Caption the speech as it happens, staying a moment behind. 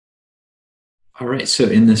All right, so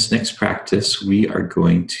in this next practice, we are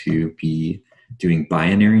going to be doing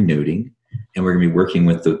binary noting, and we're going to be working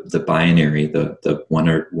with the binary, the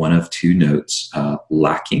one of two notes,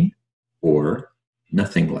 lacking or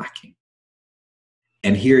nothing lacking.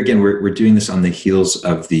 And here again, we're doing this on the heels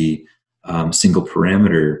of the single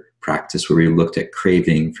parameter practice where we looked at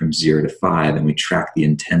craving from 0 to 5, and we tracked the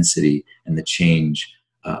intensity and the change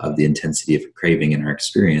of the intensity of craving in our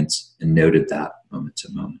experience and noted that moment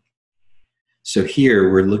to moment. So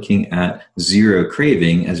here we're looking at 0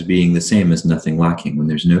 craving as being the same as nothing lacking. When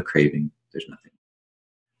there's no craving, there's nothing.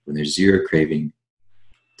 When there's 0 craving,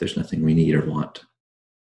 there's nothing we need or want.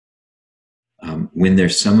 When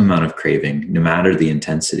there's some amount of craving, no matter the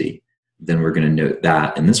intensity, then we're going to note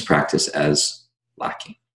that in this practice as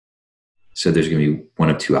lacking. So there's going to be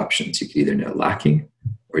one of two options. You could either note lacking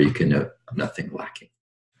or you can note nothing lacking.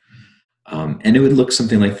 And it would look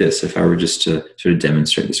something like this if I were just to sort of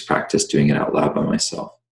demonstrate this practice, doing it out loud by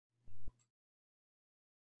myself.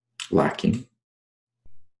 Lacking,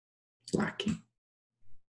 lacking,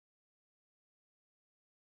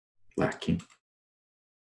 lacking,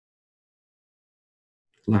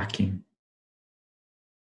 lacking,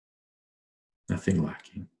 nothing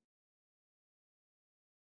lacking,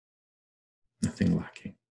 nothing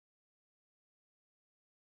lacking,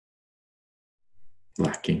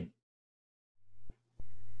 lacking,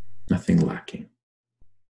 nothing lacking,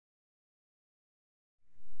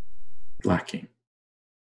 lacking.